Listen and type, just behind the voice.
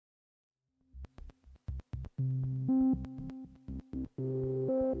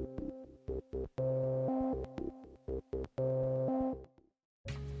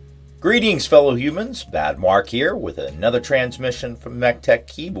Greetings, fellow humans. Bad Mark here with another transmission from Metre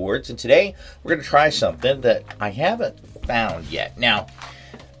Keyboards, and today we're going to try something that I haven't found yet. Now,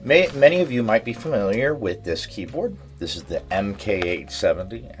 many of you might be familiar with this keyboard. This is the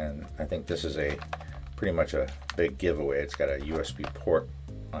MK870, and I think this is pretty much a big giveaway. It's got a USB port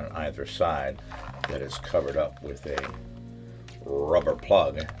on either side that is covered up with a rubber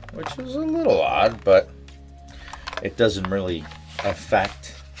plug, which is a little odd, but it doesn't really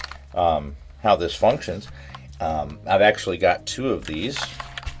affect how this functions. I've actually got two of these.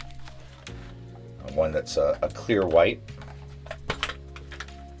 One that's a clear white,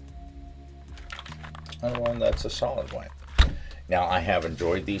 and one that's a solid white. Now, I have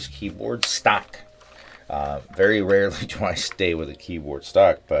enjoyed these keyboards stock. Very rarely do I stay with a keyboard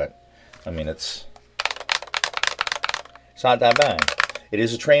stock, but I mean, it's not that bad. It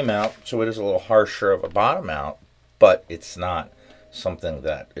is a tray mount, so it is a little harsher of a bottom mount, but it's not something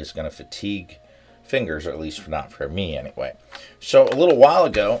that is going to fatigue fingers, or at least not for me anyway. So a little while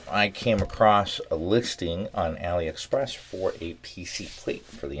ago, I came across a listing on AliExpress for a PC plate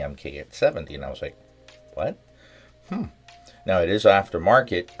for the MK870, and I was like, what? Now, it is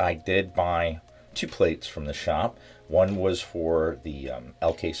aftermarket. I did buy two plates from the shop. One was for the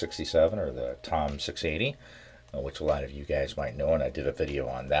LK67, or the Tom 680, which a lot of you guys might know, and I did a video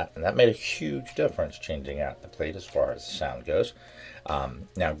on that, and that made a huge difference changing out the plate as far as the sound goes.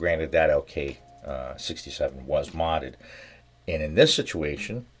 Now, granted, that LK67 was modded, and in this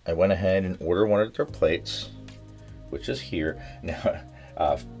situation, I went ahead and ordered one of their plates, which is here.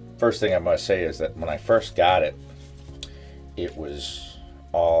 Now, first thing I must say is that when I first got it, it was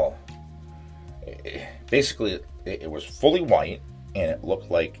all, basically, it was fully white, and it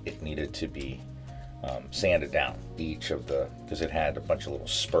looked like it needed to be sanded down, because it had a bunch of little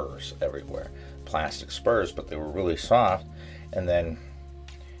spurs everywhere, plastic spurs, but they were really soft. And then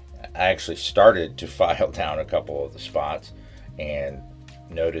I actually started to file down a couple of the spots and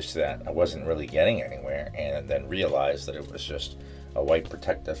noticed that I wasn't really getting anywhere, and then realized that it was just a white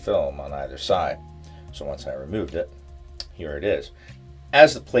protective film on either side. So once I removed it, here it is.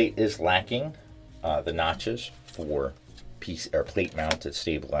 As the plate is lacking the notches for plate mounted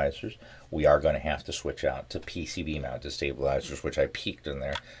stabilizers, we are going to have to switch out to PCB mounted stabilizers, which I peeked in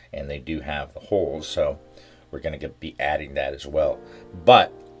there, and they do have the holes, so we're going to be adding that as well.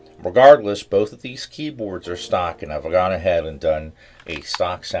 But regardless, both of these keyboards are stock, and I've gone ahead and done a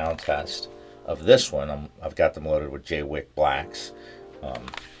stock sound test of this one. I've got them loaded with J-Wick blacks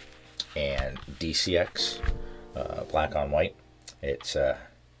and DCX black on white. It's the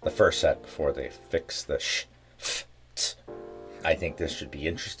first set before they fix the I think this should be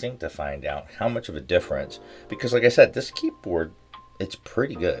interesting to find out how much of a difference, because like I said, this keyboard, it's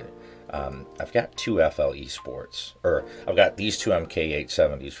pretty good. I've got two FLE Sports, or I've got these two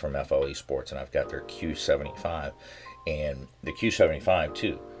MK870s from FLE Sports, and I've got their Q75, and the Q75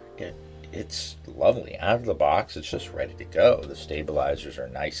 too. It's lovely. Out of the box, it's just ready to go. The stabilizers are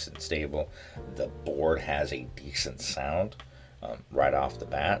nice and stable. The board has a decent sound right off the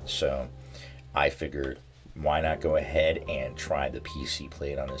bat, so I figured, why not go ahead and try the PC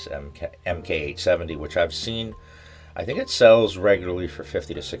plate on this MK870, which I've seen, I think it sells regularly for $50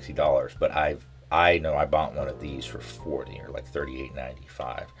 to $60, but I know I bought one of these for $40 or like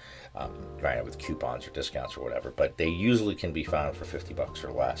 $38.95, right, with coupons or discounts or whatever. But they usually can be found for $50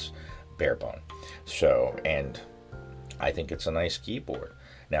 or less, bare bone. So, and I think it's a nice keyboard.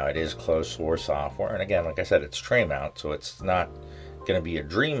 Now, it is closed source software, and again, like I said, it's tray mount, so it's not going to be a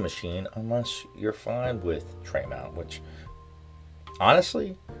dream machine unless you're fine with tray mount, which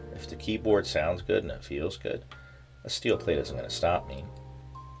honestly, if the keyboard sounds good and it feels good, a steel plate isn't going to stop me.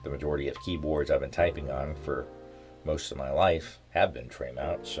 The majority of keyboards I've been typing on for most of my life have been tray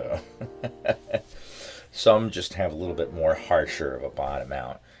mount, so some just have a little bit more harsher of a bottom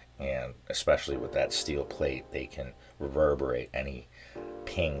mount, and especially with that steel plate, they can reverberate any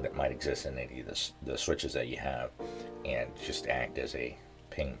ping that might exist in any of the switches that you have and just act as a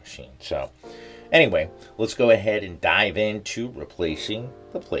ping machine. So anyway, let's go ahead and dive into replacing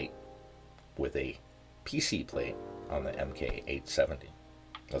the plate with a PC plate on the MK870.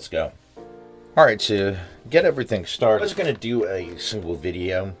 Let's go. Alright, to get everything started, I was going to do a single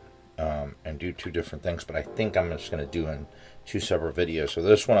video and do two different things, but I think I'm just going to do in two separate videos. So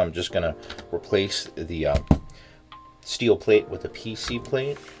this one, I'm just going to replace the steel plate with a PC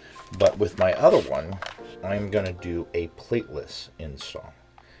plate, but with my other one, I'm going to do a plateless install.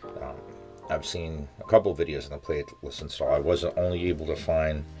 I've seen a couple videos on the plateless install. I wasn't only able to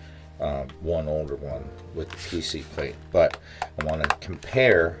find one older one with the PC plate, but I want to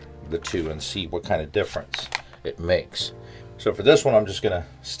compare the two and see what kind of difference it makes. So for this one, I'm just going to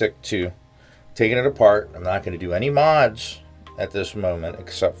stick to taking it apart. I'm not going to do any mods at this moment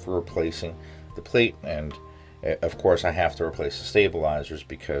except for replacing the plate, and of course I have to replace the stabilizers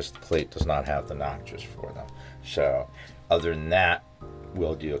because the plate does not have the notches for them. So other than that,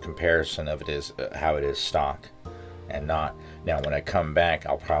 we'll do a comparison of how it is stock and not. Now when I come back,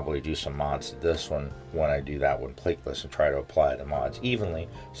 I'll probably do some mods to this one when I do that one plateless and try to apply the mods evenly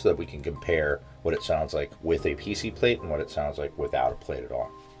so that we can compare what it sounds like with a PC plate and what it sounds like without a plate at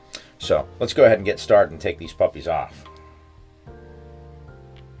all. So let's go ahead and get started and take these puppies off.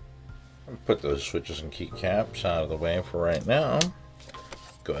 Put those switches and keycaps out of the way for right now.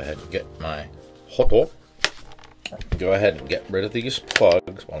 Go ahead and get my hoto. Go ahead and get rid of these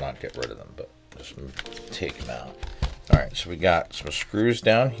plugs. Well, not get rid of them, but just take them out. All right, so we got some screws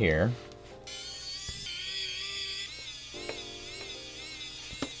down here.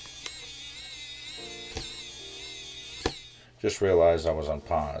 Just realized I was on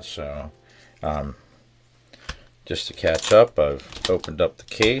pause, so just to catch up, I've opened up the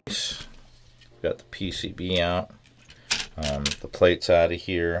case. Got the PCB out, the plates out of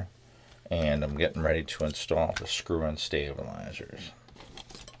here, and I'm getting ready to install the screw-in stabilizers.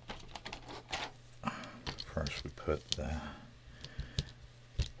 First we put the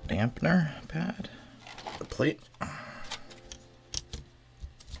dampener pad, the plate,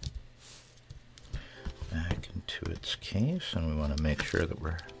 back into its case, and we want to make sure that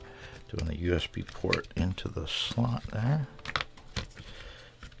we're doing a USB port into the slot there.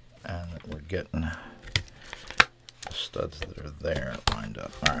 And that we're getting the studs that are there lined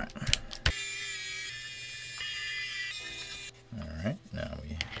up. All right. All right, now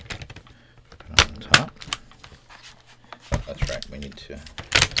we put it on top. Oh, that's right, we need to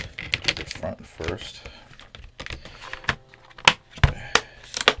do the front first.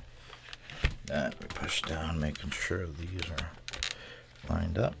 That we push down, making sure these are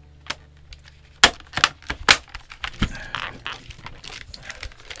lined up.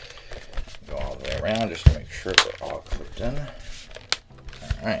 Around just to make sure they're all clipped in.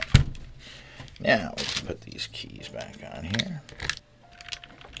 All right, now we can put these keys back on here.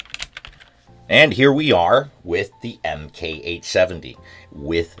 And here we are with the MK870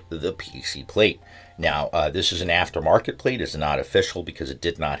 with the PC plate. Now this is an aftermarket plate. It's not official because it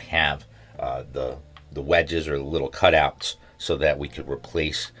did not have the wedges or the little cutouts so that we could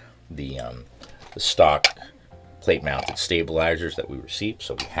replace the stock plate mounted stabilizers that we received,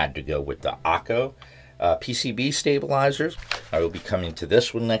 so we had to go with the Akko PCB stabilizers. I will be coming to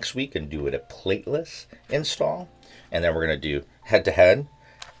this one next week and do it a plateless install, and then we're going to do head-to-head.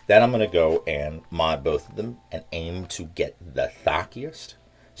 Then I'm going to go and mod both of them and aim to get the thockiest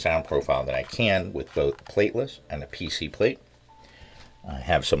sound profile that I can with both plateless and a PC plate. I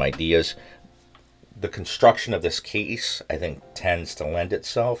have some ideas. The construction of this case, I think, tends to lend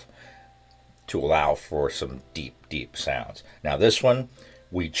itself to allow for some deep sounds. Now this one,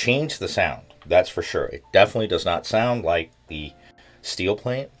 we changed the sound, that's for sure. It definitely does not sound like the steel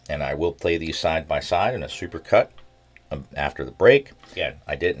plate, and I will play these side by side in a supercut after the break. Again,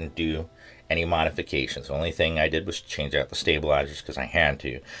 I didn't do any modifications. The only thing I did was change out the stabilizers because I had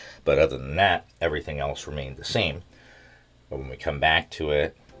to, but other than that, everything else remained the same. But when we come back to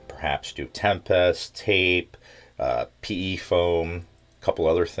it, perhaps do Tempest, tape, PE foam, couple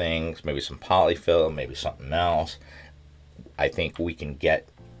other things, maybe some polyfill, maybe something else. I think we can get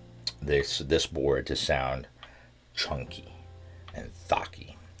this board to sound chunky and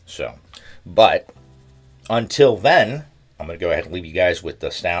thocky. So, but until then, I'm going to go ahead and leave you guys with the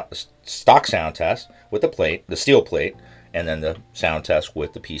stock sound test with the plate, the steel plate, and then the sound test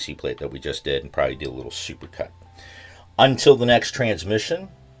with the PC plate that we just did, and probably do a little supercut. Until the next transmission,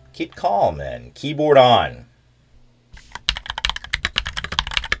 keep calm and keyboard on.